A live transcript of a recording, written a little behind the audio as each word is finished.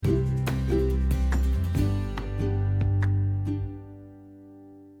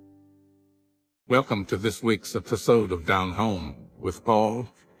Welcome to this week's episode of Down Home with Paul,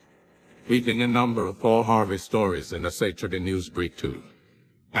 featuring a number of Paul Harvey stories in the Saturday News Brief too.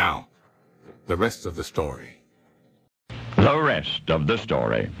 Now, the rest of the story. The rest of the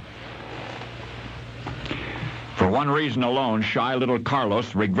story. For one reason alone, shy little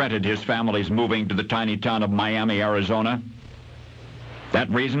Carlos regretted his family's moving to the tiny town of Miami, Arizona. That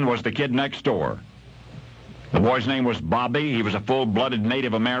reason was the kid next door. The boy's name was Bobby. He was a full-blooded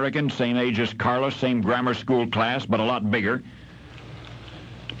Native American, same age as Carlos, same grammar school class, but a lot bigger.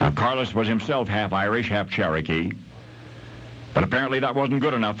 Now, Carlos was himself half Irish, half Cherokee. But apparently that wasn't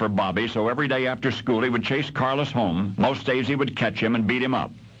good enough for Bobby, so every day after school he would chase Carlos home. Most days he would catch him and beat him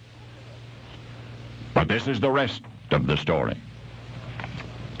up. But this is the rest of the story.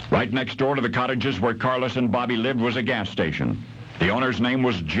 Right next door to the cottages where Carlos and Bobby lived was a gas station. The owner's name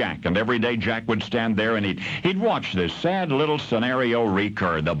was Jack, and every day Jack would stand there and he'd watch this sad little scenario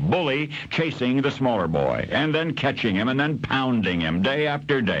recur. The bully chasing the smaller boy, and then catching him, and then pounding him day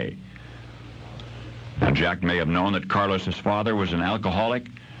after day. Now, Jack may have known that Carlos's father was an alcoholic,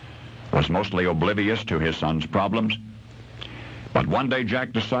 was mostly oblivious to his son's problems. But one day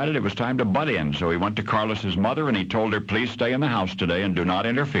Jack decided it was time to butt in, so he went to Carlos's mother and he told her, "Please stay in the house today and do not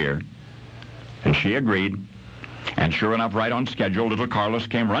interfere." And she agreed. And sure enough, right on schedule, little Carlos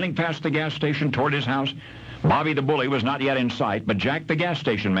came running past the gas station toward his house. Bobby the bully was not yet in sight, but Jack the gas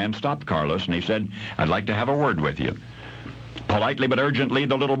station man stopped Carlos and he said, "I'd like to have a word with you." Politely but urgently,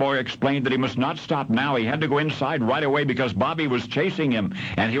 the little boy explained that he must not stop now. He had to go inside right away because Bobby was chasing him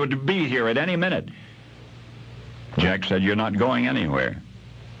and he would be here at any minute. Jack said, "You're not going anywhere.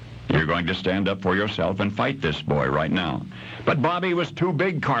 You're going to stand up for yourself and fight this boy right now." But Bobby was too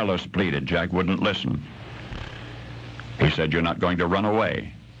big, Carlos pleaded. Jack wouldn't listen. He said, "You're not going to run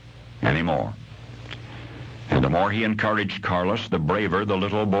away anymore." And the more he encouraged Carlos, the braver the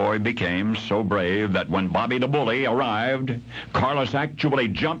little boy became, so brave that when Bobby the bully arrived, Carlos actually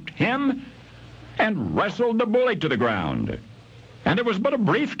jumped him and wrestled the bully to the ground. And it was but a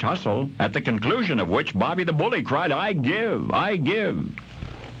brief tussle, at the conclusion of which Bobby the bully cried, "I give, I give."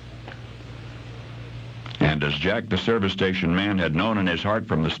 And as Jack the service station man had known in his heart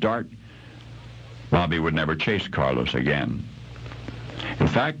from the start, Bobby would never chase Carlos again. In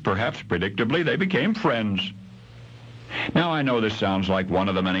fact, perhaps predictably, they became friends. Now, I know this sounds like one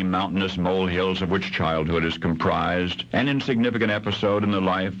of the many mountainous molehills of which childhood is comprised, an insignificant episode in the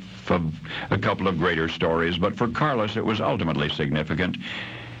life of a couple of greater stories, but for Carlos it was ultimately significant.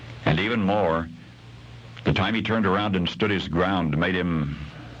 And even more, the time he turned around and stood his ground made him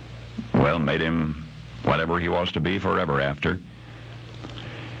whatever he was to be forever after.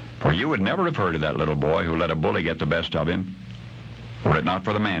 For you would never have heard of that little boy who let a bully get the best of him, were it not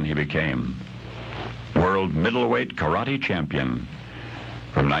for the man he became. World middleweight karate champion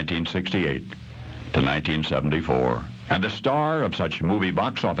from 1968 to 1974. And the star of such movie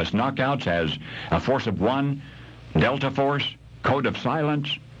box office knockouts as A Force of One, Delta Force, Code of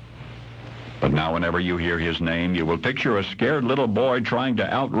Silence. But now whenever you hear his name, you will picture a scared little boy trying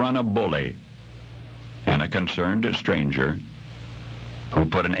to outrun a bully, and a concerned stranger who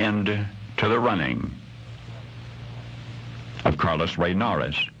put an end to the running of Carlos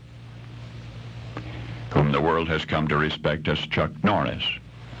Reynoris, whom the world has come to respect as Chuck Norris.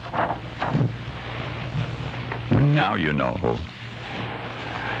 Now you know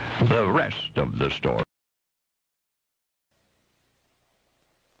the rest of the story.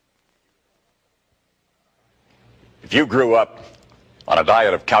 If you grew up on a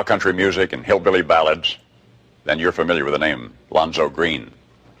diet of cow country music and hillbilly ballads, then you're familiar with the name Lonzo Green.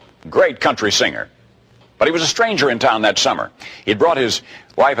 Great country singer. But he was a stranger in town that summer. He'd brought his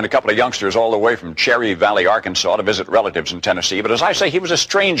wife and a couple of youngsters all the way from Cherry Valley, Arkansas to visit relatives in Tennessee. But as I say, he was a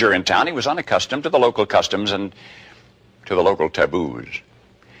stranger in town. He was unaccustomed to the local customs and to the local taboos.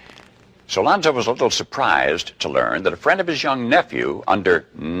 So Lonzo was a little surprised to learn that a friend of his young nephew, under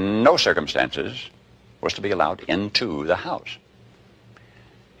no circumstances, was to be allowed into the house.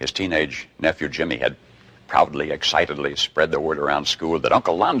 His teenage nephew Jimmy had proudly, excitedly spread the word around school that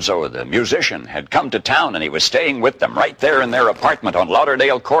Uncle Lonzo, the musician, had come to town and he was staying with them right there in their apartment on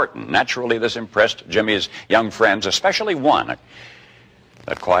Lauderdale Court. And naturally, this impressed Jimmy's young friends, especially one,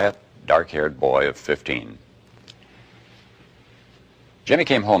 that quiet, dark-haired boy of 15. Jimmy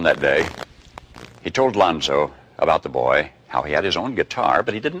came home that day. He told Lonzo about the boy, how he had his own guitar,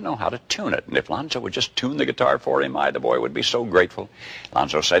 but he didn't know how to tune it. And if Lonzo would just tune the guitar for him, the boy would be so grateful.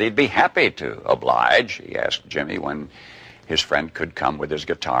 Lonzo said he'd be happy to oblige. He asked Jimmy when his friend could come with his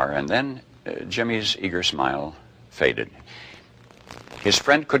guitar, and then Jimmy's eager smile faded. His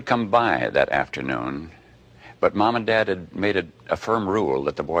friend could come by that afternoon, But Mom and Dad had made it a firm rule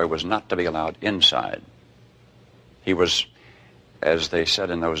that the boy was not to be allowed inside. He was, as they said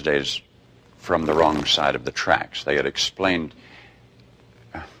in those days, from the wrong side of the tracks. They had explained,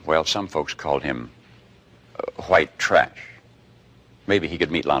 well, some folks called him white trash. Maybe he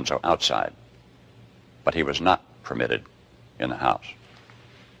could meet Lonzo outside, but he was not permitted in the house.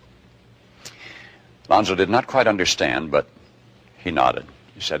 Lonzo did not quite understand, but he nodded.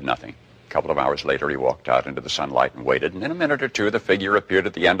 He said nothing. A couple of hours later, he walked out into the sunlight and waited, and in a minute or two, the figure appeared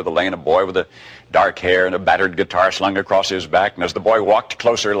at the end of the lane, a boy with a dark hair and a battered guitar slung across his back, and as the boy walked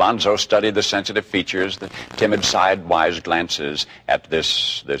closer, Lonzo studied the sensitive features, the timid sidewise glances at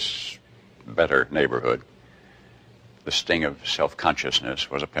this better neighborhood. The sting of self-consciousness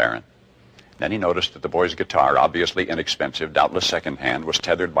was apparent. Then he noticed that the boy's guitar, obviously inexpensive, doubtless secondhand, was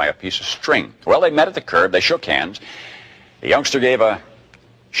tethered by a piece of string. Well, they met at the curb, they shook hands. The youngster gave a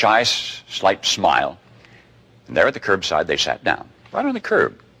shy, slight smile. And there at the curbside, they sat down, right on the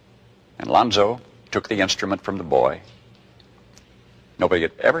curb. And Lonzo took the instrument from the boy. Nobody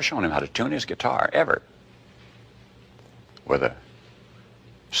had ever shown him how to tune his guitar, ever. With a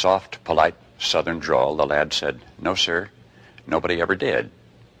soft, polite southern drawl, the lad said, "No, sir, nobody ever did."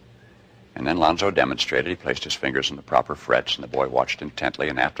 And then Lonzo demonstrated. He placed his fingers in the proper frets, and the boy watched intently,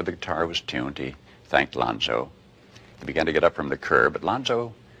 and after the guitar was tuned, he thanked Lonzo. He began to get up from the curb, but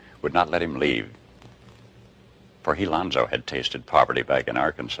Lonzo would not let him leave. For he, Lonzo, had tasted poverty back in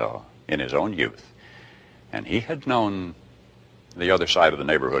Arkansas in his own youth. And he had known the other side of the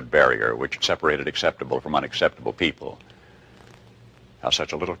neighborhood barrier, which separated acceptable from unacceptable people. How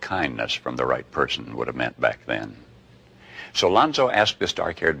such a little kindness from the right person would have meant back then. So Lonzo asked this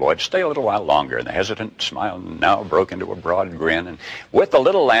dark-haired boy to stay a little while longer, and the hesitant smile now broke into a broad grin. And with the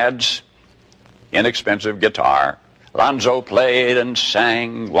little lad's inexpensive guitar, Lonzo played and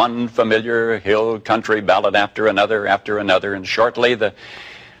sang one familiar hill country ballad after another, and shortly the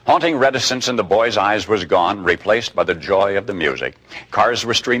haunting reticence in the boy's eyes was gone, replaced by the joy of the music. Cars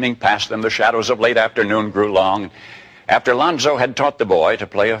were streaming past them, the shadows of late afternoon grew long. After Lonzo had taught the boy to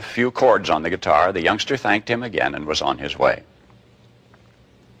play a few chords on the guitar, the youngster thanked him again and was on his way.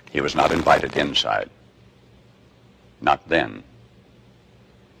 He was not invited inside. Not then.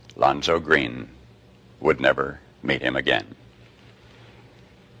 Lonzo Green would never meet him again.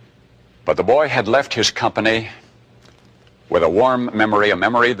 But the boy had left his company with a warm memory, a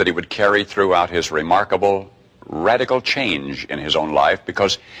memory that he would carry throughout his remarkable, radical change in his own life,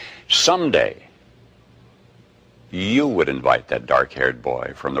 because someday you would invite that dark-haired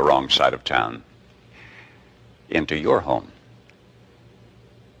boy from the wrong side of town into your home.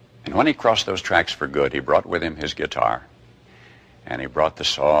 And when he crossed those tracks for good, he brought with him his guitar, and he brought the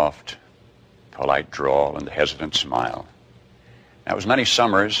soft, polite drawl and the hesitant smile. That was many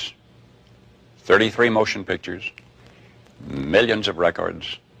summers, 33 motion pictures, millions of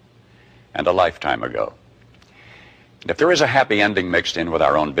records, and a lifetime ago. And if there is a happy ending mixed in with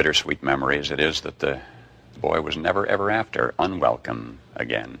our own bittersweet memories, it is that the boy was never ever after unwelcome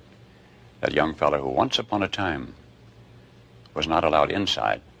again. That young fellow who once upon a time was not allowed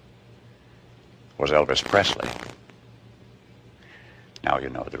inside was Elvis Presley. Now you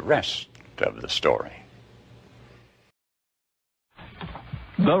know the rest of the story.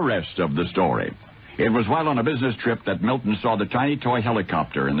 The rest of the story. It was while on a business trip that Milton saw the tiny toy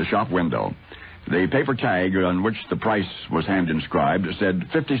helicopter in the shop window. The paper tag on which the price was hand-inscribed said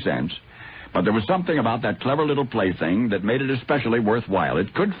 50 cents, but there was something about that clever little plaything that made it especially worthwhile.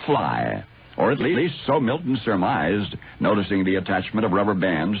 It could fly, or at least so Milton surmised, noticing the attachment of rubber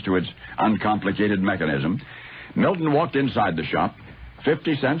bands to its uncomplicated mechanism. Milton walked inside the shop.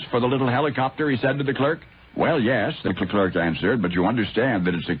 50 cents for the little helicopter, he said to the clerk. Well, yes, the clerk answered, but you understand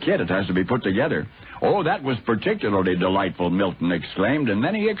that it's a kit. It has to be put together. Oh, that was particularly delightful, Milton exclaimed, and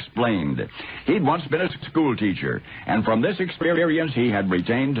then he explained. He'd once been a school teacher, and from this experience he had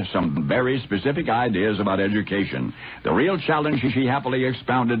retained some very specific ideas about education. The real challenge, he happily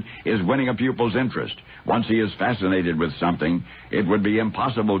expounded, is winning a pupil's interest. Once he is fascinated with something, it would be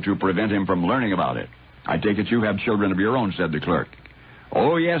impossible to prevent him from learning about it. I take it you have children of your own, said the clerk.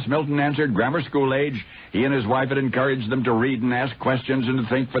 Oh, yes, Milton answered, grammar school age. He and his wife had encouraged them to read and ask questions and to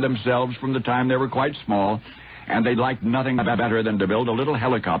think for themselves from the time they were quite small, and they'd like nothing better than to build a little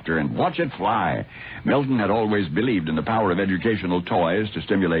helicopter and watch it fly. Milton had always believed in the power of educational toys to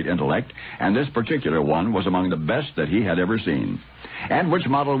stimulate intellect, and this particular one was among the best that he had ever seen. And which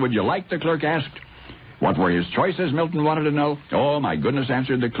model would you like, the clerk asked. What were his choices, Milton wanted to know. Oh, my goodness,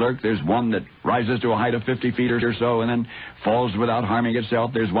 answered the clerk. There's one that rises to a height of 50 feet or so and then falls without harming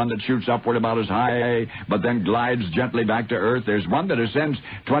itself. There's one that shoots upward about as high, but then glides gently back to earth. There's one that ascends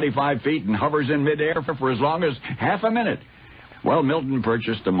 25 feet and hovers in midair for as long as half a minute. Well, Milton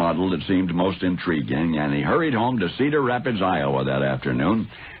purchased the model that seemed most intriguing, and he hurried home to Cedar Rapids, Iowa that afternoon,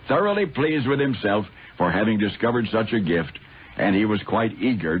 thoroughly pleased with himself for having discovered such a gift, and he was quite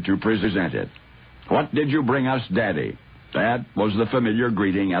eager to present it. "What did you bring us, Daddy?" That was the familiar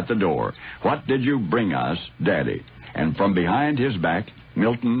greeting at the door. "What did you bring us, Daddy?" And from behind his back,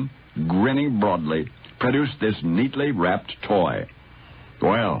 Milton, grinning broadly, produced this neatly wrapped toy.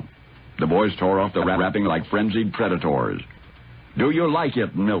 Well, the boys tore off the wrapping like frenzied predators. "Do you like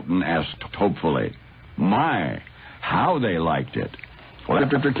it?" Milton asked hopefully. My, how they liked it. Well,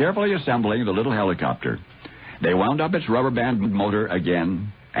 after carefully assembling the little helicopter, they wound up its rubber band motor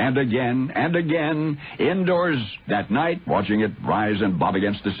again and again and again, indoors that night, watching it rise and bob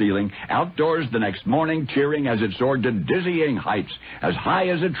against the ceiling, outdoors the next morning, cheering as it soared to dizzying heights, as high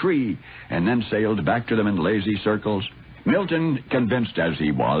as a tree, and then sailed back to them in lazy circles. Milton, convinced as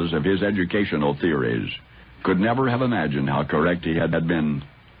he was of his educational theories, could never have imagined how correct he had been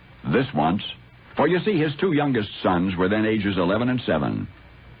this once. For you see, his two youngest sons were then ages 11 and 7,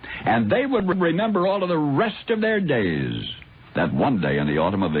 and they would remember all of the rest of their days that one day in the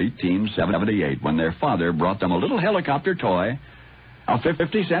autumn of 1878, when their father brought them a little helicopter toy, a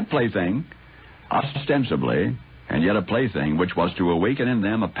 50-cent plaything, ostensibly, and yet a plaything which was to awaken in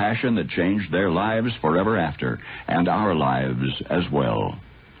them a passion that changed their lives forever after, and our lives as well.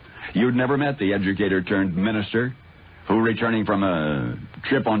 You'd never met the educator-turned-minister who, returning from a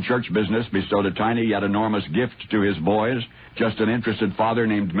trip on church business, bestowed a tiny yet enormous gift to his boys, just an interested father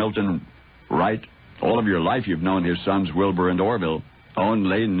named Milton Wright. All of your life you've known his sons Wilbur and Orville.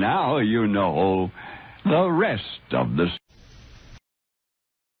 Only now you know the rest of the story.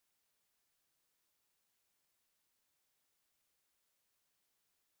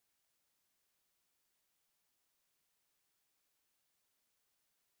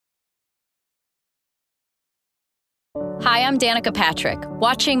 Hi, I'm Danica Patrick.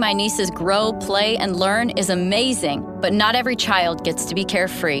 Watching my nieces grow, play, and learn is amazing, but not every child gets to be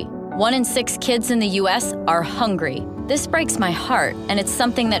carefree. 1 in 6 kids in the U.S. are hungry. This breaks my heart, and it's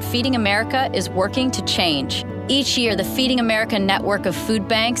something that Feeding America is working to change. Each year, the Feeding America network of food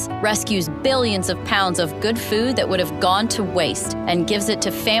banks rescues billions of pounds of good food that would have gone to waste and gives it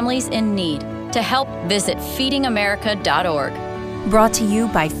to families in need. To help, visit feedingamerica.org. Brought to you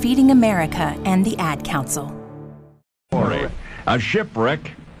by Feeding America and the Ad Council. A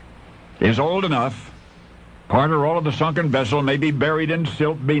shipwreck is old enough. Part or all of the sunken vessel may be buried in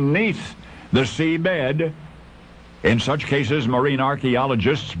silt beneath the seabed. In such cases, marine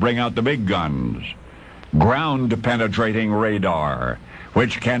archaeologists bring out the big guns. Ground-penetrating radar,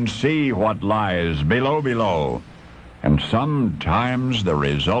 which can see what lies below. And sometimes the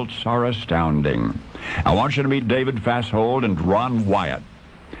results are astounding. I want you to meet David Fasshold and Ron Wyatt.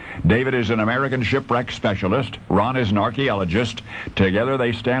 David is an American shipwreck specialist. Ron is an archaeologist. Together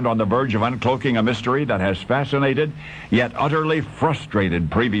they stand on the verge of uncloaking a mystery that has fascinated yet utterly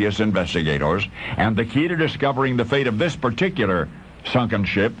frustrated previous investigators. And the key to discovering the fate of this particular sunken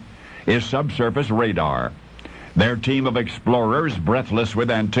ship is subsurface radar. Their team of explorers, breathless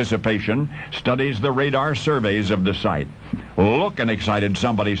with anticipation, studies the radar surveys of the site. "Look," an excited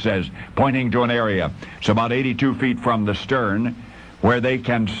somebody says, pointing to an area. It's about 82 feet from the stern, where they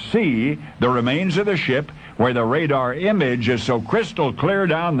can see the remains of the ship, where the radar image is so crystal clear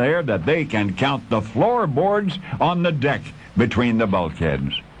down there that they can count the floorboards on the deck between the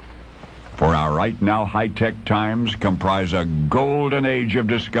bulkheads. For our right now high-tech times comprise a golden age of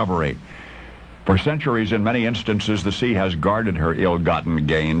discovery. For centuries, in many instances, the sea has guarded her ill-gotten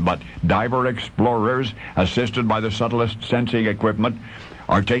gain, but diver explorers, assisted by the subtlest sensing equipment,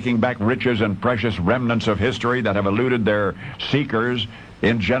 are taking back riches and precious remnants of history that have eluded their seekers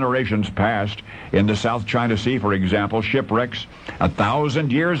in generations past. In the South China Sea, for example, shipwrecks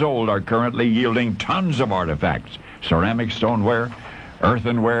 1,000 years old are currently yielding tons of artifacts: ceramic stoneware,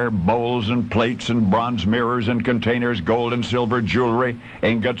 earthenware, bowls and plates and bronze mirrors and containers, gold and silver jewelry,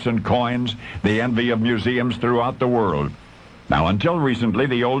 ingots and coins, the envy of museums throughout the world. Now, until recently,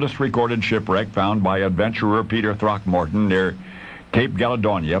 the oldest recorded shipwreck found by adventurer Peter Throckmorton near Cape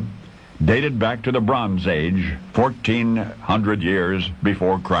Caledonia dated back to the Bronze Age, 1,400 years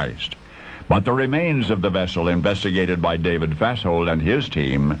before Christ. But the remains of the vessel investigated by David Fasshold and his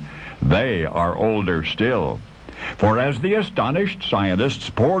team, they are older still. For as the astonished scientists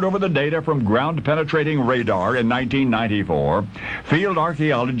pored over the data from ground-penetrating radar in 1994, field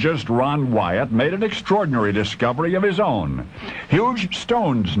archaeologist Ron Wyatt made an extraordinary discovery of his own. Huge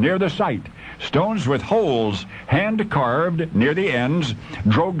stones near the site, stones with holes hand-carved near the ends,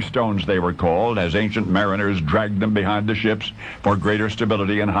 drogue stones they were called, as ancient mariners dragged them behind the ships for greater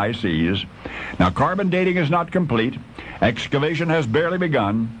stability in high seas. Now, carbon dating is not complete. Excavation has barely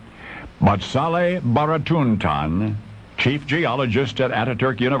begun. But Saleh Baratuntan, chief geologist at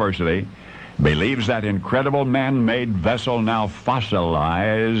Ataturk University, believes that incredible man-made vessel, now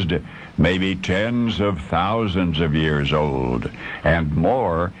fossilized, may be tens of thousands of years old, and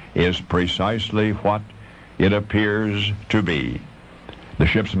more is precisely what it appears to be. The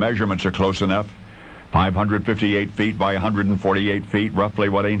ship's measurements are close enough, 558 feet by 148 feet, roughly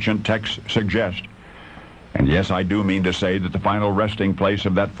what ancient texts suggest. And yes, I do mean to say that the final resting place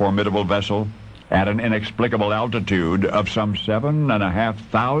of that formidable vessel, at an inexplicable altitude of some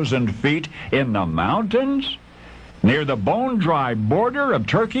 7,500 feet in the mountains, near the bone-dry border of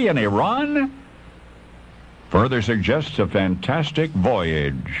Turkey and Iran, further suggests a fantastic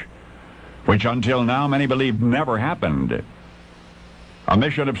voyage, which until now many believe never happened. A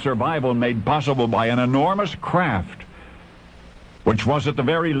mission of survival made possible by an enormous craft, which was at the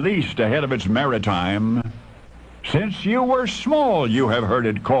very least ahead of its maritime. Since you were small, you have heard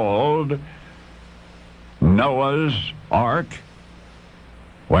it called Noah's Ark.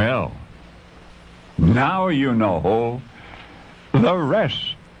 Well, now you know the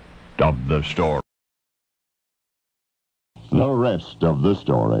rest of the story. The rest of the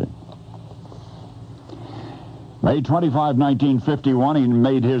story. May 25, 1951, he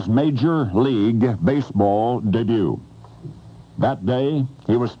made his Major League Baseball debut. That day,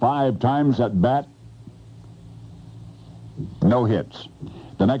 he was 5 times at bat, no hits.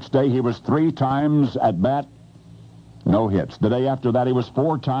 The next day, he was 3 times at bat, no hits. The day after that, he was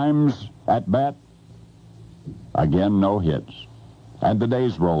 4 times at bat, again, no hits. And the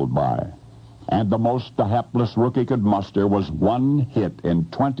days rolled by. And the most the hapless rookie could muster was 1 hit in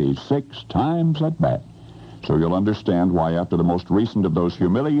 26 times at bat. So you'll understand why after the most recent of those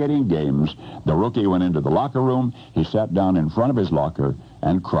humiliating games, the rookie went into the locker room, he sat down in front of his locker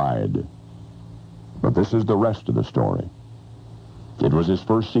and cried. But this is the rest of the story. It was his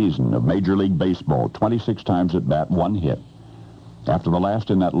first season of Major League Baseball, 26 times at bat, 1 hit. After the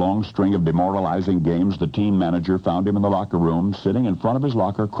last in that long string of demoralizing games, the team manager found him in the locker room, sitting in front of his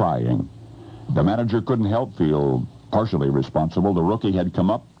locker, crying. The manager couldn't help feel partially responsible. The rookie had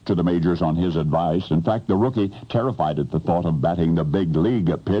come up to the majors on his advice. In fact, the rookie, terrified at the thought of batting the big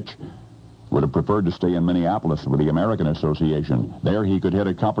league pitch, would have preferred to stay in Minneapolis with the American Association. There he could hit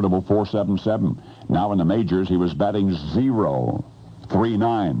a comfortable .477. Now in the majors, he was batting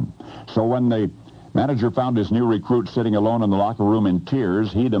 .039. So when the manager found his new recruit sitting alone in the locker room in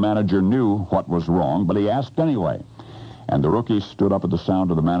tears, he, the manager, knew what was wrong, but he asked anyway. And the rookie stood up at the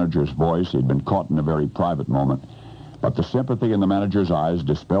sound of the manager's voice. He'd been caught in a very private moment. But the sympathy in the manager's eyes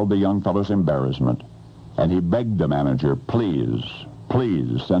dispelled the young fellow's embarrassment. And he begged the manager, please,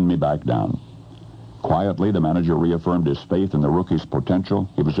 please send me back down. Quietly, the manager reaffirmed his faith in the rookie's potential.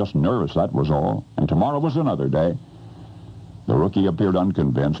 He was just nervous, that was all. And tomorrow was another day. The rookie appeared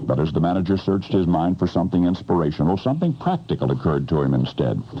unconvinced, but as the manager searched his mind for something inspirational, something practical occurred to him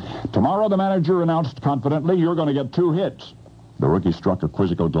instead. Tomorrow, the manager announced confidently, you're going to get 2 hits. The rookie struck a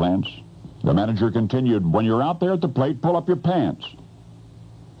quizzical glance. The manager continued, when you're out there at the plate, pull up your pants.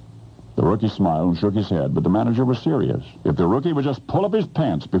 The rookie smiled and shook his head, but the manager was serious. If the rookie would just pull up his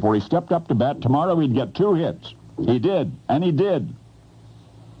pants before he stepped up to bat, tomorrow he'd get 2 hits. He did, and he did.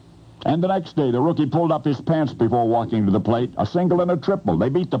 And the next day, the rookie pulled up his pants before walking to the plate, a single and a triple. They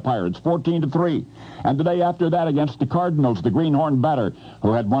beat the Pirates 14-3. And the day after that, against the Cardinals, the greenhorn batter,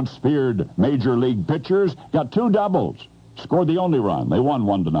 who had once feared major league pitchers, got 2 doubles, scored the only run. They won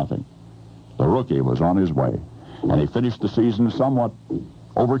 1-0. The rookie was on his way, and he finished the season somewhat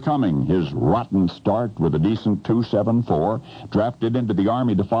overcoming his rotten start with a decent .274. Drafted into the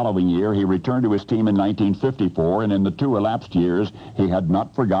Army the following year, he returned to his team in 1954, and in the 2 elapsed years, he had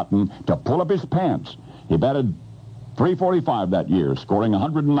not forgotten to pull up his pants. He batted .345 that year, scoring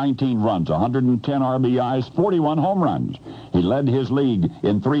 119 runs, 110 RBIs, 41 home runs. He led his league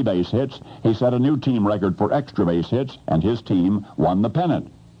in 3 base hits. He set a new team record for extra base hits, and his team won the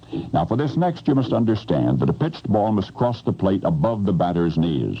pennant. Now, for this next, you must understand that a pitched ball must cross the plate above the batter's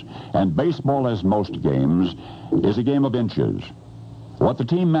knees. And baseball, as most games, is a game of inches. What the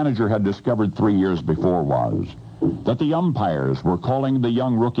team manager had discovered 3 years before was that the umpires were calling the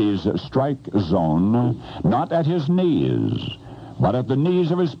young rookie's strike zone not at his knees, but at the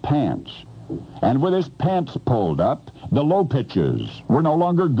knees of his pants. And with his pants pulled up, the low pitches were no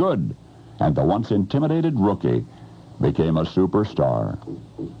longer good, and the once intimidated rookie became a superstar.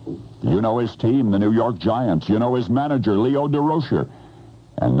 You know his team, the New York Giants. You know his manager, Leo DeRocher.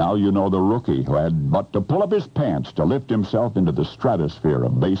 And now you know the rookie who had but to pull up his pants to lift himself into the stratosphere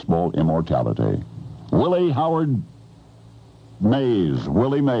of baseball immortality. Willie Howard Mays,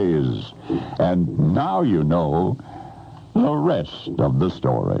 Willie Mays. And now you know the rest of the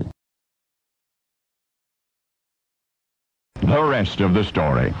story. The rest of the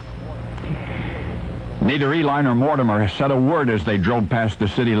story. Neither Eli nor Mortimer said a word as they drove past the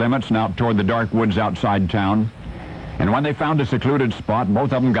city limits and out toward the dark woods outside town. And when they found a secluded spot,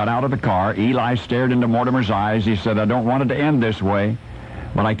 both of them got out of the car. Eli stared into Mortimer's eyes. He said, "I don't want it to end this way,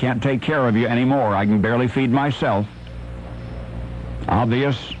 but I can't take care of you anymore. I can barely feed myself."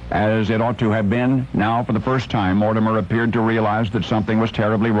 Obvious as it ought to have been, now for the first time, Mortimer appeared to realize that something was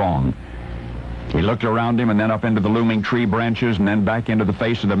terribly wrong. He looked around him and then up into the looming tree branches and then back into the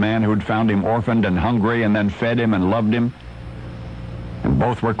face of the man who'd found him orphaned and hungry and then fed him and loved him. And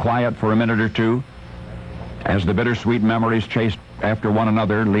both were quiet for a minute or two as the bittersweet memories chased after one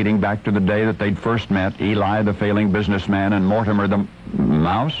another, leading back to the day that they'd first met, Eli, the failing businessman, and Mortimer, the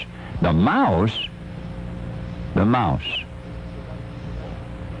mouse? The mouse? The mouse.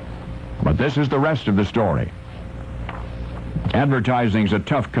 But this is the rest of the story. Advertising's a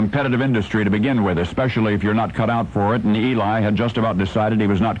tough, competitive industry to begin with, especially if you're not cut out for it, and Eli had just about decided he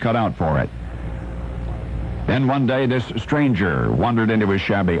was not cut out for it. Then one day, this stranger wandered into his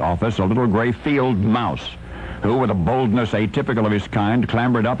shabby office, a little gray field mouse, who, with a boldness atypical of his kind,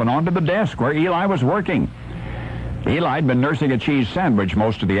 clambered up and onto the desk where Eli was working. Eli'd been nursing a cheese sandwich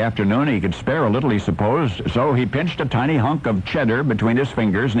most of the afternoon. He could spare a little, he supposed, so he pinched a tiny hunk of cheddar between his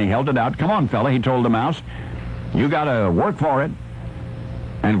fingers, and he held it out. "Come on, fella," he told the mouse. "You gotta work for it."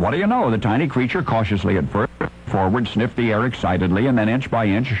 And what do you know? The tiny creature, cautiously at first, forward, sniffed the air excitedly, and then inch by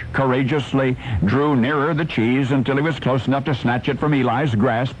inch, courageously drew nearer the cheese until he was close enough to snatch it from Eli's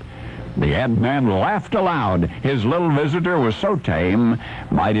grasp. The ad man laughed aloud. His little visitor was so tame,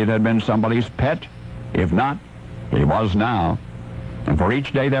 might it have been somebody's pet? If not, he was now. And for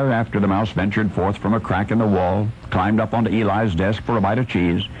each day thereafter, the mouse ventured forth from a crack in the wall, climbed up onto Eli's desk for a bite of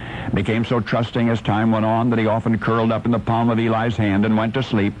cheese, became so trusting as time went on that he often curled up in the palm of Eli's hand and went to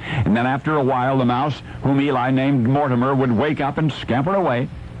sleep. And then after a while, the mouse, whom Eli named Mortimer, would wake up and scamper away.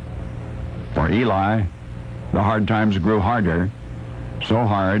 For Eli, the hard times grew harder, so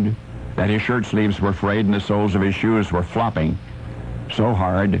hard that his shirt sleeves were frayed and the soles of his shoes were flopping, so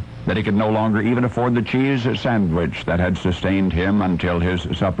hard that he could no longer even afford the cheese sandwich that had sustained him until his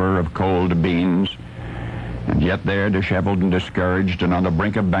supper of cold beans. And yet there, disheveled and discouraged and on the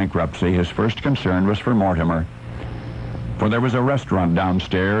brink of bankruptcy, his first concern was for Mortimer. For there was a restaurant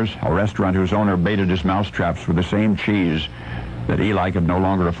downstairs, a restaurant whose owner baited his mousetraps with the same cheese that Eli could no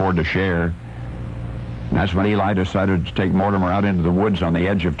longer afford to share. And that's when Eli decided to take Mortimer out into the woods on the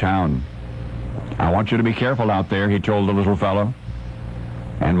edge of town. "I want you to be careful out there," he told the little fellow.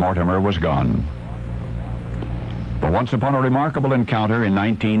 And Mortimer was gone. But once upon a remarkable encounter in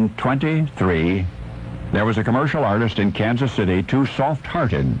 1923, there was a commercial artist in Kansas City too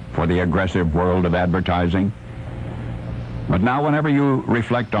soft-hearted for the aggressive world of advertising. But now whenever you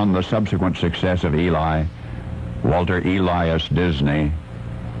reflect on the subsequent success of Eli, Walter Elias Disney,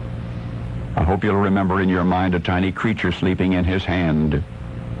 I hope you'll remember in your mind a tiny creature sleeping in his hand,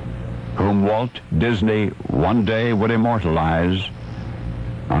 whom Walt Disney one day would immortalize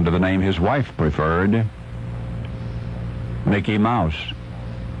under the name his wife preferred, Mickey Mouse.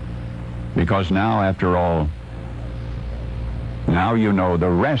 Because now, after all, now you know the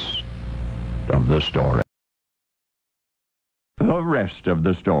rest of the story. The rest of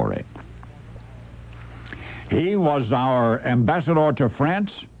the story. He was our ambassador to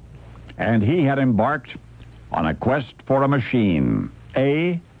France, and he had embarked on a quest for a machine.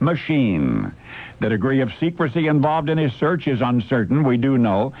 A machine. The degree of secrecy involved in his search is uncertain. We do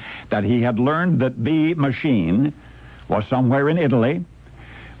know that he had learned that the machine was somewhere in Italy.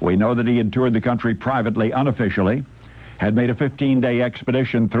 We know that he had toured the country privately, unofficially, had made a 15-day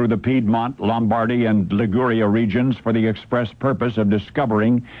expedition through the Piedmont, Lombardy, and Liguria regions for the express purpose of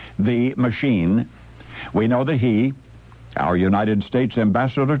discovering the machine. We know that he, our United States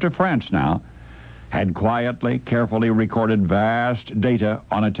ambassador to France now, had quietly, carefully recorded vast data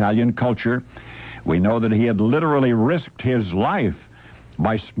on Italian culture. We know that he had literally risked his life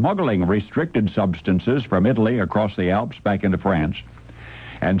by smuggling restricted substances from Italy across the Alps back into France.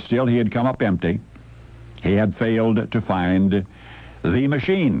 And still he had come up empty. He had failed to find the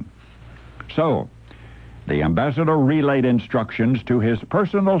machine. So, the ambassador relayed instructions to his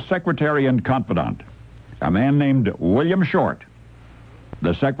personal secretary and confidant, a man named William Short.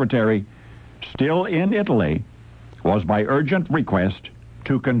 The secretary, still in Italy, was by urgent request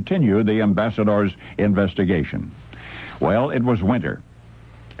to continue the ambassador's investigation. Well, it was winter.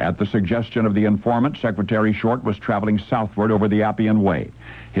 At the suggestion of the informant, Secretary Short was traveling southward over the Appian Way.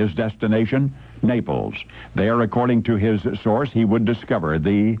 His destination, Naples. There, according to his source, he would discover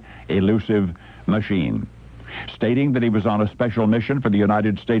the elusive machine. Stating that he was on a special mission for the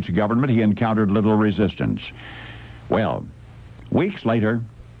United States government, he encountered little resistance. Well, weeks later,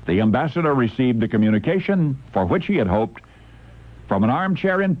 the ambassador received the communication for which he had hoped. From an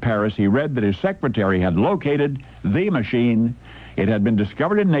armchair in Paris, he read that his secretary had located the machine. It had been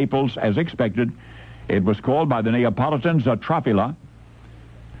discovered in Naples, as expected. It was called by the Neapolitans a trafila.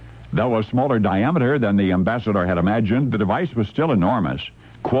 Though a smaller diameter than the ambassador had imagined, the device was still enormous.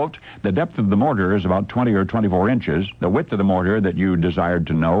 Quote, the depth of the mortar is about 20 or 24 inches. The width of the mortar that you desired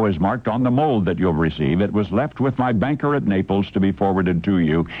to know is marked on the mold that you'll receive. It was left with my banker at Naples to be forwarded to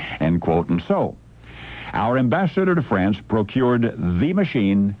you, end quote. And so, our ambassador to France procured the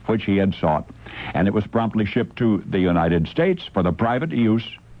machine which he had sought, and it was promptly shipped to the United States for the private use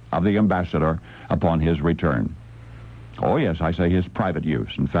of the ambassador upon his return. Oh, yes, I say his private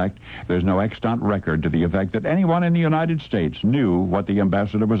use. In fact, there's no extant record to the effect that anyone in the United States knew what the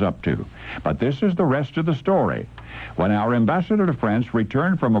ambassador was up to. But this is the rest of the story. When our ambassador to France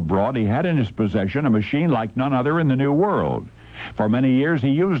returned from abroad, he had in his possession a machine like none other in the New World. For many years, he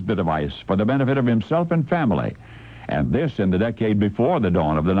used the device for the benefit of himself and family, and this in the decade before the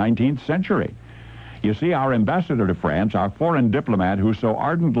dawn of the 19th century. You see, our ambassador to France, our foreign diplomat who so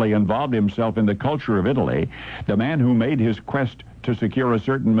ardently involved himself in the culture of Italy, the man who made his quest to secure a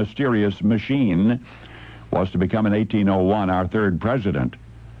certain mysterious machine, was to become in 1801 our third president,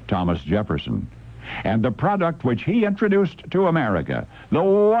 Thomas Jefferson. And the product which he introduced to America, the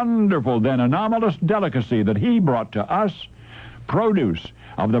wonderful, then anomalous delicacy that he brought to us, produce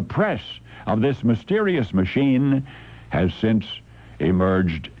of the press of this mysterious machine, has since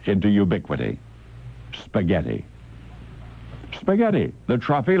emerged into ubiquity. Spaghetti. Spaghetti. The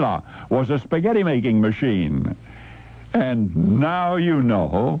trafila was a spaghetti-making machine. And now you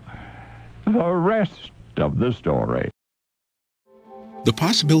know the rest of the story. The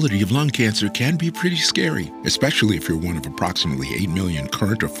possibility of lung cancer can be pretty scary, especially if you're one of approximately 8 million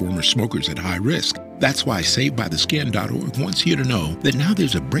current or former smokers at high risk. That's why SaveByTheScan.org wants you to know that now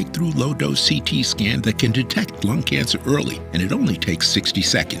there's a breakthrough low-dose CT scan that can detect lung cancer early, and it only takes 60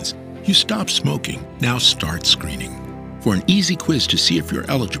 seconds. You stop smoking, now start screening. For an easy quiz to see if you're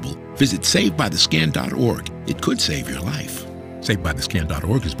eligible, visit SaveByTheScan.org. It could save your life.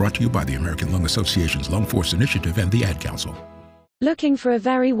 SaveByTheScan.org is brought to you by the American Lung Association's Lung Force Initiative and the Ad Council. Looking for a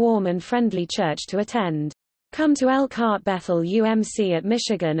very warm and friendly church to attend? Come to Elkhart Bethel UMC at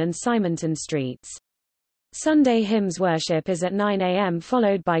Michigan and Simonton Streets. Sunday hymns worship is at 9 a.m.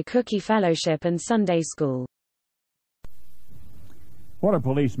 followed by cookie fellowship and Sunday school. What are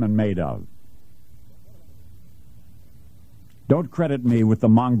policemen made of? Don't credit me with the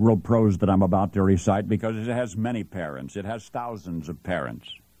mongrel prose that I'm about to recite, because it has many parents. It has thousands of parents.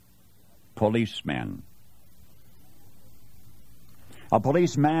 Policemen. A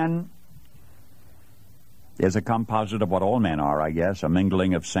policeman is a composite of what all men are, I guess, a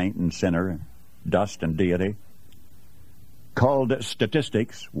mingling of saint and sinner, dust and deity. Culled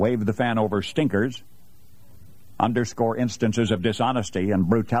statistics, wave the fan over stinkers, underscore instances of dishonesty and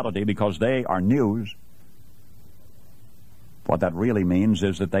brutality because they are news. What that really means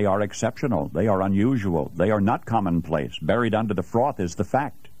is that they are exceptional, they are unusual, they are not commonplace. Buried under the froth is the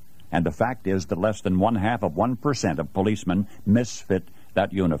fact. And the fact is that less than 0.5% of policemen misfit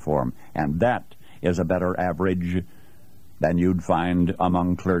that uniform. And that is a better average than you'd find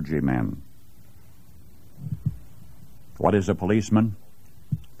among clergymen. What is a policeman?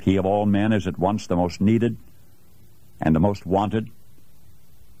 He of all men is at once the most needed and the most wanted.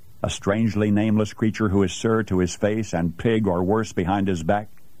 A strangely nameless creature who is sir to his face and pig or worse behind his back.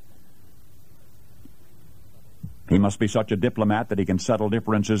 He must be such a diplomat that he can settle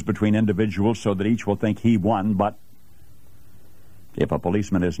differences between individuals so that each will think he won, but if a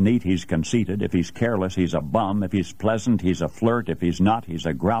policeman is neat, he's conceited. If he's careless, he's a bum. If he's pleasant, he's a flirt. If he's not, he's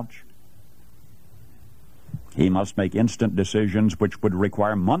a grouch. He must make instant decisions which would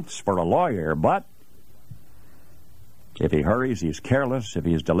require months for a lawyer, but if he hurries, he's careless. If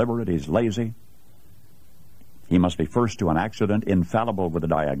he's deliberate, he's lazy. He must be first to an accident, infallible with a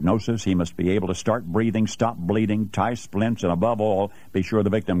diagnosis. He must be able to start breathing, stop bleeding, tie splints, and above all, be sure the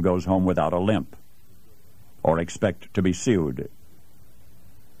victim goes home without a limp or expect to be sued.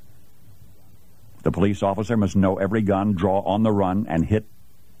 The police officer must know every gun, draw on the run, and hit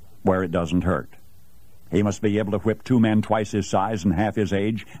where it doesn't hurt. He must be able to whip two men twice his size and half his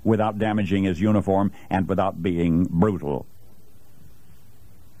age without damaging his uniform and without being brutal.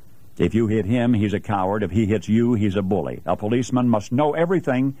 If you hit him, he's a coward. If he hits you, he's a bully. A policeman must know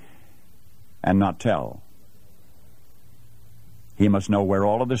everything and not tell. He must know where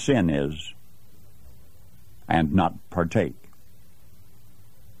all of the sin is and not partake.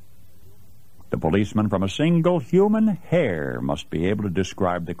 The policeman from a single human hair must be able to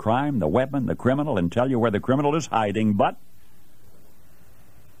describe the crime, the weapon, the criminal, and tell you where the criminal is hiding. But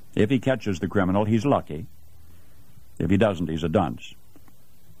if he catches the criminal, he's lucky. If he doesn't, he's a dunce.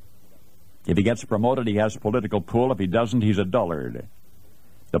 If he gets promoted, he has political pull. If he doesn't, he's a dullard.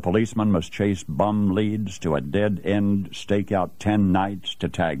 The policeman must chase bum leads to a dead end, stake out 10 nights to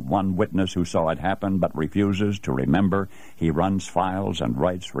tag one witness who saw it happen but refuses to remember. He runs files and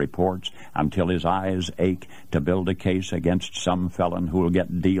writes reports until his eyes ache to build a case against some felon who will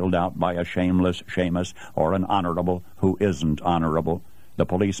get dealed out by a shameless Seamus or an honorable who isn't honorable. The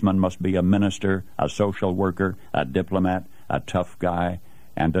policeman must be a minister, a social worker, a diplomat, a tough guy,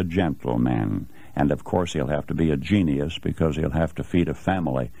 and a gentleman. And, of course, he'll have to be a genius because he'll have to feed a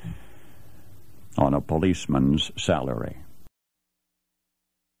family on a policeman's salary.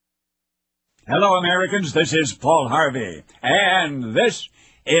 Hello, Americans. This is Paul Harvey. And this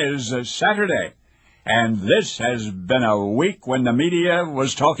is Saturday. And this has been a week when the media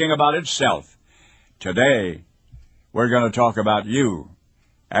was talking about itself. Today, we're going to talk about you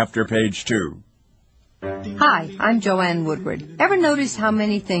after page 2. Hi, I'm Joanne Woodward. Ever notice how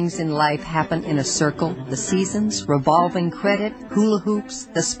many things in life happen in a circle? The seasons, revolving credit, hula hoops,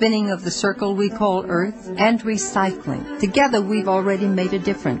 the spinning of the circle we call Earth, and recycling. Together we've already made a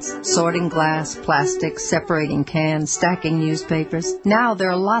difference. Sorting glass, plastic, separating cans, stacking newspapers. Now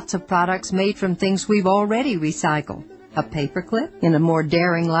there are lots of products made from things we've already recycled. A paperclip, in a more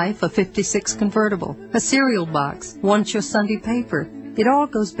daring life, a 56 convertible, a cereal box, once your Sunday paper. It all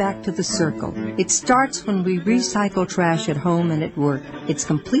goes back to the circle. It starts when we recycle trash at home and at work. It's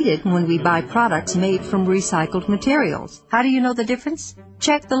completed when we buy products made from recycled materials. How do you know the difference?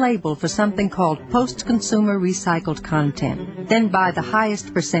 Check the label for something called post-consumer recycled content. Then buy the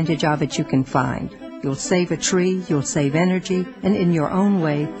highest percentage of it you can find. You'll save a tree, you'll save energy, and in your own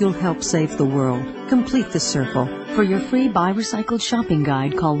way, you'll help save the world. Complete the circle. For your free Buy Recycled shopping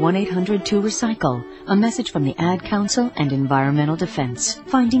guide, call 1-800-2-RECYCLE. A message from the Ad Council and Environmental Defense.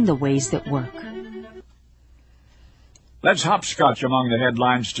 Finding the ways that work. Let's hopscotch among the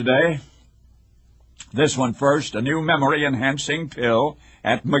headlines today. This one first, a new memory-enhancing pill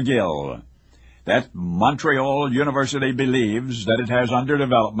at McGill. That Montreal University believes that it has under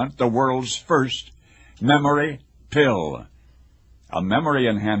development the world's first memory pill. A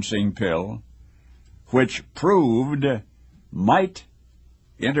memory-enhancing pill which proved might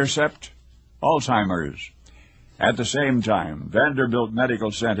intercept Alzheimer's. At the same time, Vanderbilt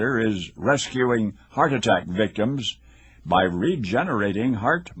Medical Center is rescuing heart attack victims by regenerating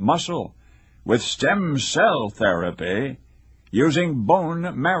heart muscle with stem cell therapy using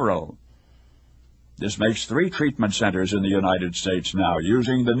bone marrow. This makes 3 treatment centers in the United States now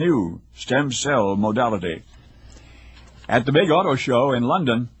using the new stem cell modality. At the big auto show in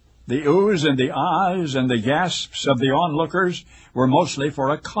London, the oohs and the ahs and the gasps of the onlookers were mostly for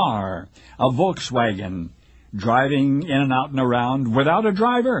a car, a Volkswagen, driving in and out and around without a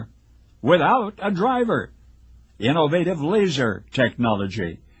driver. Without a driver. Innovative laser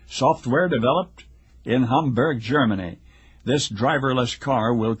technology, software developed in Hamburg, Germany. This driverless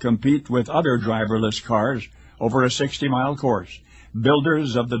car will compete with other driverless cars over a 60-mile course.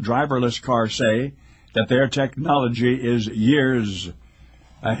 Builders of the driverless car say that their technology is years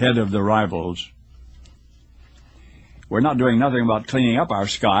ahead of the rivals. We're not doing nothing about cleaning up our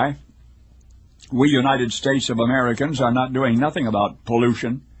sky. We United States of Americans are not doing nothing about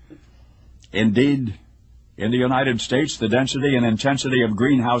pollution. Indeed, in the United States, the density and intensity of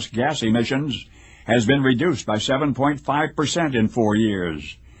greenhouse gas emissions has been reduced by 7.5% in 4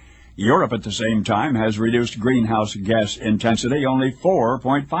 years. Europe, at the same time, has reduced greenhouse gas intensity only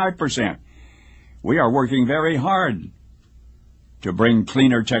 4.5%. We are working very hard to bring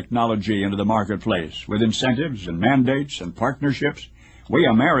cleaner technology into the marketplace with incentives and mandates and partnerships. We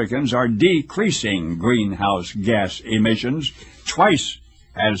Americans are decreasing greenhouse gas emissions twice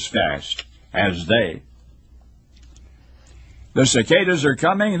as fast as they. The cicadas are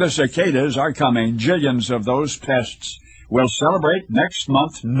coming. The cicadas are coming. Jillions of those pests will celebrate next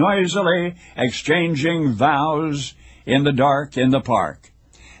month noisily, exchanging vows in the dark in the park.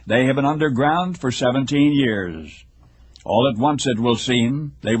 They have been underground for 17 years. All at once, it will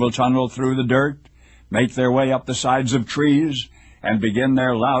seem, they will tunnel through the dirt make their way up the sides of trees, and begin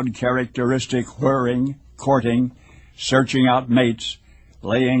their loud, characteristic whirring, courting, searching out mates,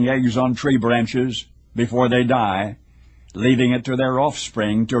 laying eggs on tree branches before they die, leaving it to their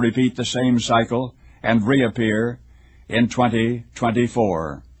offspring to repeat the same cycle and reappear in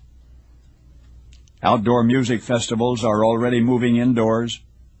 2024. Outdoor music festivals are already moving indoors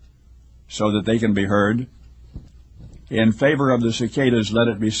so that they can be heard. In favor of the cicadas, let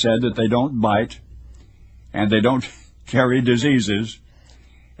it be said that they don't bite and they don't carry diseases.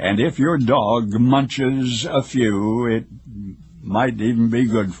 And if your dog munches a few, it might even be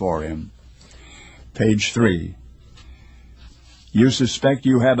good for him. Page 3. You suspect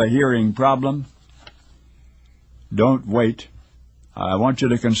you have a hearing problem? Don't wait. I want you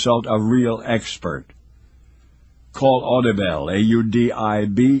to consult a real expert. Call Audibel,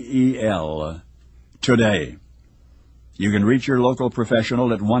 Audibel, today. You can reach your local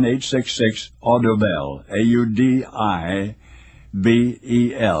professional at 1-866-AUDIBEL,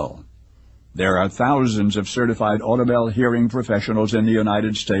 AUDIBEL. There are thousands of certified Audibel hearing professionals in the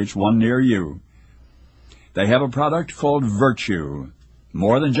United States, one near you. They have a product called Virtue.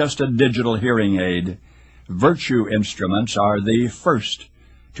 More than just a digital hearing aid, Virtue instruments are the first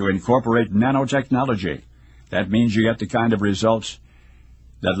to incorporate nanotechnology. That means you get the kind of results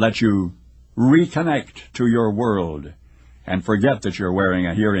that let you reconnect to your world and forget that you're wearing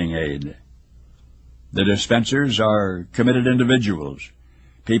a hearing aid. The dispensers are committed individuals,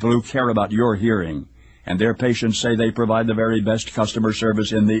 people who care about your hearing, and their patients say they provide the very best customer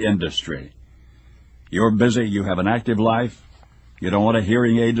service in the industry. You're busy, you have an active life, you don't want a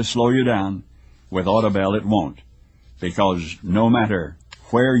hearing aid to slow you down. With Audibel, it won't, because no matter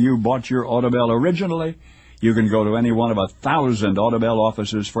where you bought your Audibel originally, you can go to any one of 1,000 Audibel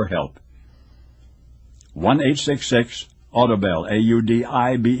offices for help. 1-866-AUDIBEL,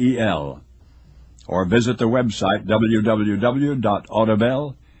 AUDIBEL, or visit the website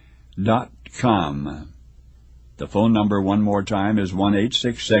www.audibel.com. The phone number one more time is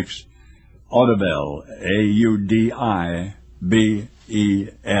 1-866-AUDIBEL,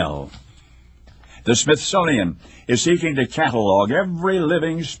 AUDIBEL. The Smithsonian is seeking to catalog every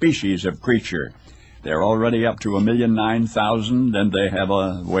living species of creature. They're already up to 1,009,000, and they have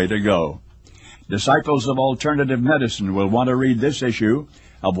a way to go. Disciples of alternative medicine will want to read this issue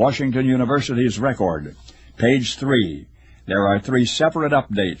of Washington University's record. Page 3. There are 3 separate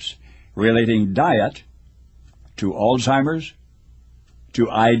updates relating diet to Alzheimer's, to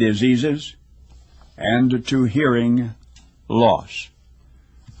eye diseases, and to hearing loss.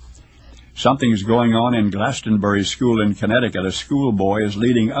 Something's going on in Glastonbury School in Connecticut. A schoolboy is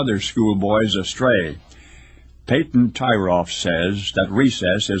leading other schoolboys astray. Peyton Tyroff says that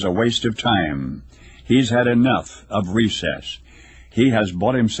recess is a waste of time. He's had enough of recess. He has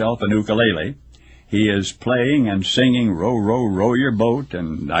bought himself an ukulele. He is playing and singing Row, Row, Row Your Boat,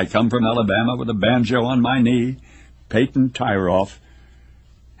 and I Come From Alabama with a banjo on my knee. Peyton Tyroff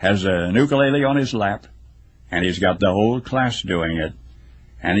has an ukulele on his lap, and he's got the whole class doing it.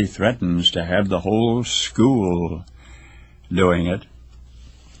 And he threatens to have the whole school doing it.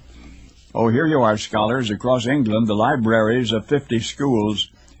 Oh, here you are, scholars. Across England, the libraries of 50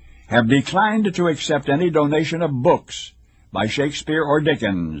 schools have declined to accept any donation of books by Shakespeare or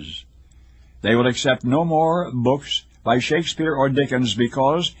Dickens. They will accept no more books by Shakespeare or Dickens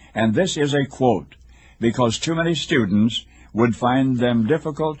because, and this is a quote, because too many students would find them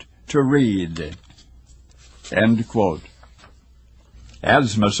difficult to read. End quote.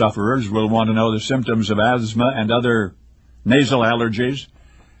 Asthma sufferers will want to know the symptoms of asthma and other nasal allergies.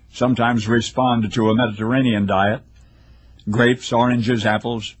 Sometimes respond to a Mediterranean diet. Grapes, oranges,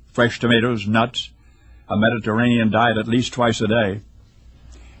 apples, fresh tomatoes, nuts. A Mediterranean diet at least twice a day.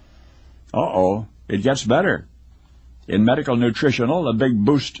 Uh-oh, it gets better. In Medical Nutritional, a big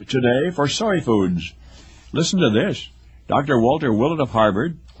boost today for soy foods. Listen to this. Dr. Walter Willett of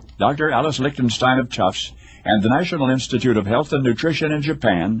Harvard, Dr. Alice Lichtenstein of Tufts, and the National Institute of Health and Nutrition in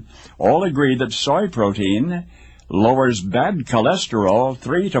Japan all agree that soy protein lowers bad cholesterol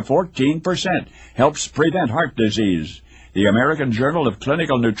 3 to 14%, helps prevent heart disease. The American Journal of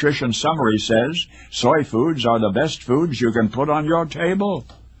Clinical Nutrition summary says soy foods are the best foods you can put on your table.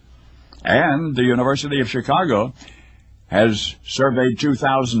 And the University of Chicago has surveyed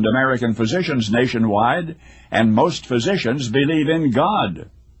 2,000 American physicians nationwide, and most physicians believe in God.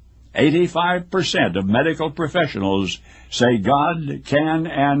 85% of medical professionals say God can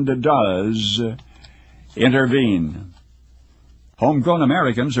and does intervene. Homegrown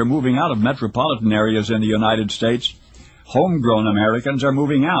Americans are moving out of metropolitan areas in the United States. Homegrown Americans are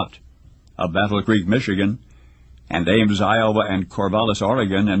moving out of Battle Creek, Michigan, and Ames, Iowa, and Corvallis,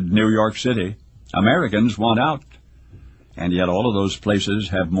 Oregon, and New York City. Americans want out. And yet all of those places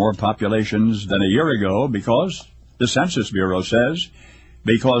have more populations than a year ago because, the Census Bureau says,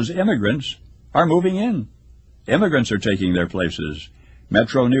 because immigrants are moving in. Immigrants are taking their places.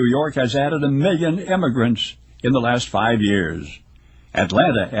 Metro New York has added 1 million immigrants in the last 5 years.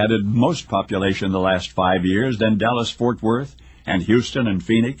 Atlanta added most population in the last 5 years, then Dallas-Fort Worth and Houston and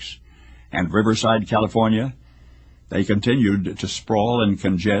Phoenix and Riverside, California. They continued to sprawl and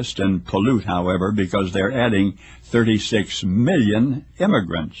congest and pollute, however, because they're adding 36 million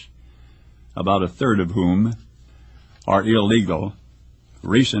immigrants, about a third of whom are illegal.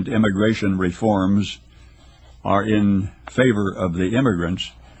 Recent immigration reforms are in favor of the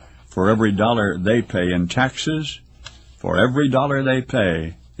immigrants. For every dollar they pay in taxes,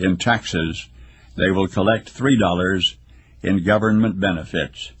 they will collect $3 in government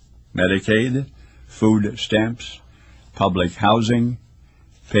benefits, Medicaid, food stamps, public housing.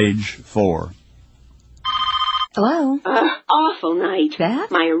 Page 4. Hello? Awful night.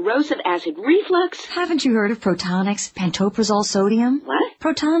 Beth? My erosive acid reflux. Haven't you heard of Protonix, pantoprazole sodium? What?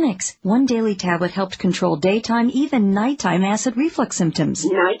 Protonix. One daily tablet helped control daytime, even nighttime acid reflux symptoms.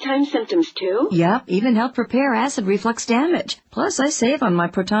 Nighttime symptoms, too? Yep, even help repair acid reflux damage. Plus, I save on my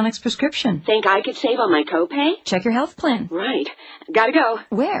Protonix prescription. Think I could save on my copay? Check your health plan. Right. Gotta go.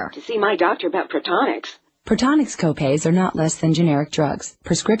 Where? To see my doctor about Protonix. Protonix copays are not less than generic drugs.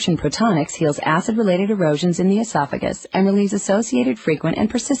 Prescription Protonix heals acid-related erosions in the esophagus and relieves associated frequent and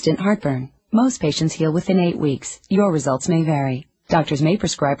persistent heartburn. Most patients heal within 8 weeks. Your results may vary. Doctors may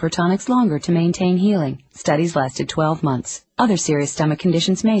prescribe Protonix longer to maintain healing. Studies lasted 12 months. Other serious stomach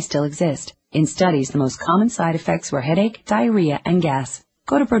conditions may still exist. In studies, the most common side effects were headache, diarrhea, and gas.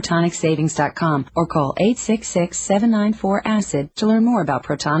 Go to ProtonixSavings.com or call 866-794-ACID to learn more about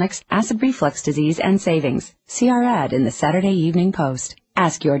Protonix, acid reflux disease, and savings. See our ad in the Saturday Evening Post.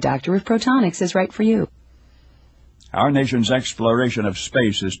 Ask your doctor if Protonix is right for you. Our nation's exploration of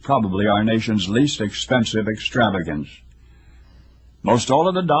space is probably our nation's least expensive extravagance. Most all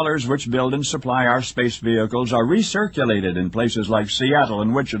of the dollars which build and supply our space vehicles are recirculated in places like Seattle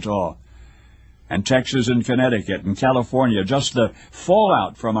and Wichita, and Texas and Connecticut and California. Just the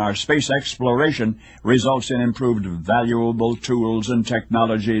fallout from our space exploration results in improved valuable tools and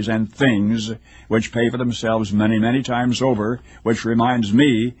technologies and things which pay for themselves many, many times over, which reminds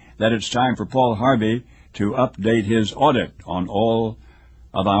me that it's time for Paul Harvey to update his audit on all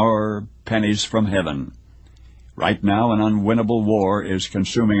of our pennies from heaven. Right now, an unwinnable war is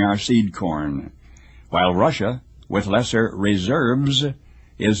consuming our seed corn, while Russia, with lesser reserves,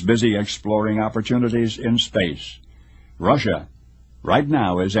 is busy exploring opportunities in space. Russia, right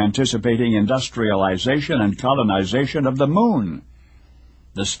now, is anticipating industrialization and colonization of the moon.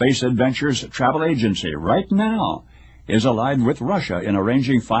 The Space Adventures Travel Agency, right now, is allied with Russia in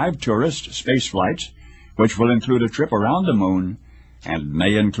arranging 5 tourist space flights, which will include a trip around the moon and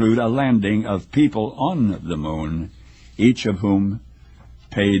may include a landing of people on the moon, each of whom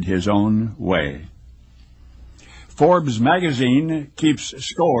paid his own way. Forbes magazine keeps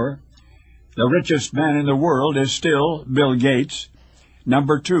score. The richest man in the world is still Bill Gates.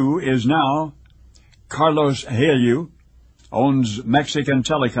 Number 2 is now Carlos Helú, owns Mexican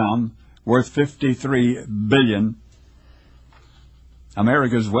Telecom, worth $53 billion.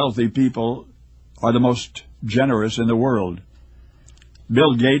 America's wealthy people are the most generous in the world.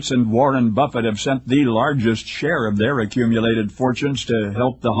 Bill Gates and Warren Buffett have sent the largest share of their accumulated fortunes to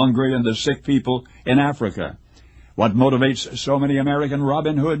help the hungry and the sick people in Africa. What motivates so many American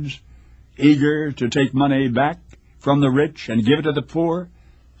Robin Hoods, eager to take money back from the rich and give it to the poor?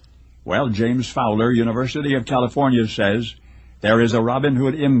 Well, James Fowler, University of California, says there is a Robin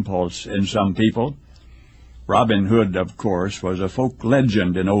Hood impulse in some people. Robin Hood, of course, was a folk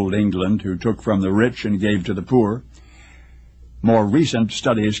legend in Old England who took from the rich and gave to the poor. More recent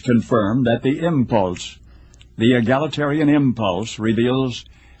studies confirm that the impulse, the egalitarian impulse, reveals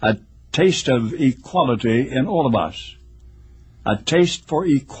a taste of equality in all of us. A taste for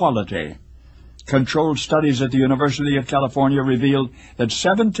equality. Controlled studies at the University of California revealed that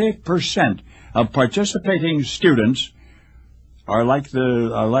 70% of participating students are like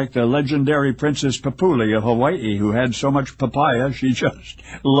the legendary Princess Papuli of Hawaii, who had so much papaya she just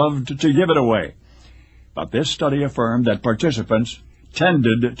loved to give it away. But this study affirmed that participants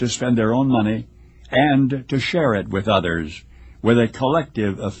tended to spend their own money and to share it with others, with a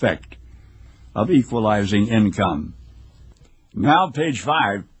collective effect of equalizing income. Now, page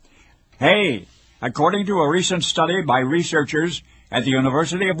 5. Hey, according to a recent study by researchers at the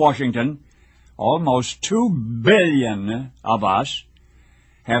University of Washington, almost 2 billion of us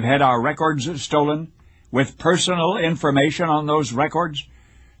have had our records stolen, with personal information on those records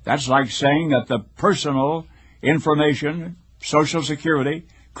That's like saying that the personal information, Social Security,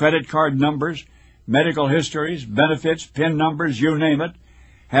 credit card numbers, medical histories, benefits, PIN numbers, you name it,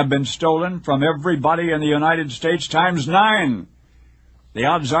 have been stolen from everybody in the United States times 9. The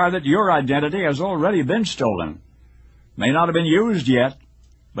odds are that your identity has already been stolen. May not have been used yet,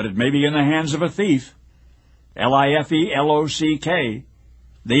 but it may be in the hands of a thief. LIFELOCK,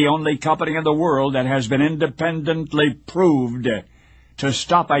 the only company in the world that has been independently proved to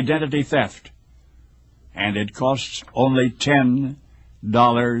stop identity theft. And it costs only $10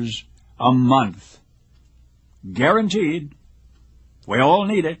 a month. Guaranteed. We all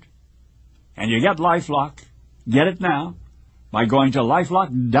need it. And you get LifeLock. Get it now by going to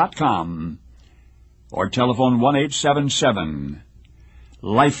lifelock.com or telephone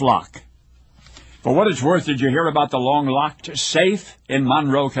 1-877-LifeLock. For what it's worth, did you hear about the long-locked safe in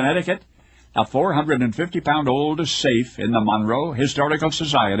Monroe, Connecticut? A 450-pound-old safe in the Monroe Historical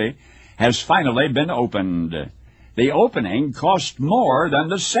Society has finally been opened. The opening cost more than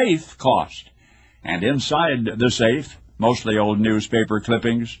the safe cost. And inside the safe, mostly old newspaper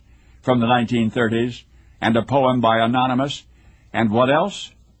clippings from the 1930s, and a poem by Anonymous. And what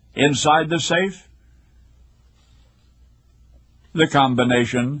else? Inside the safe? The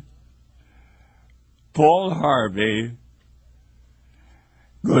combination. Paul Harvey.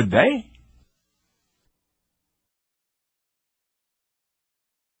 Good day.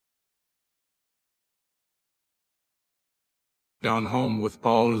 Down Home with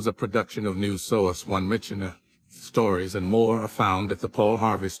Paul is a production of News Source One Michener. Stories and more are found at the Paul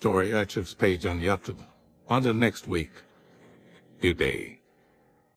Harvey Story Archives page on YouTube. Until next week, good day.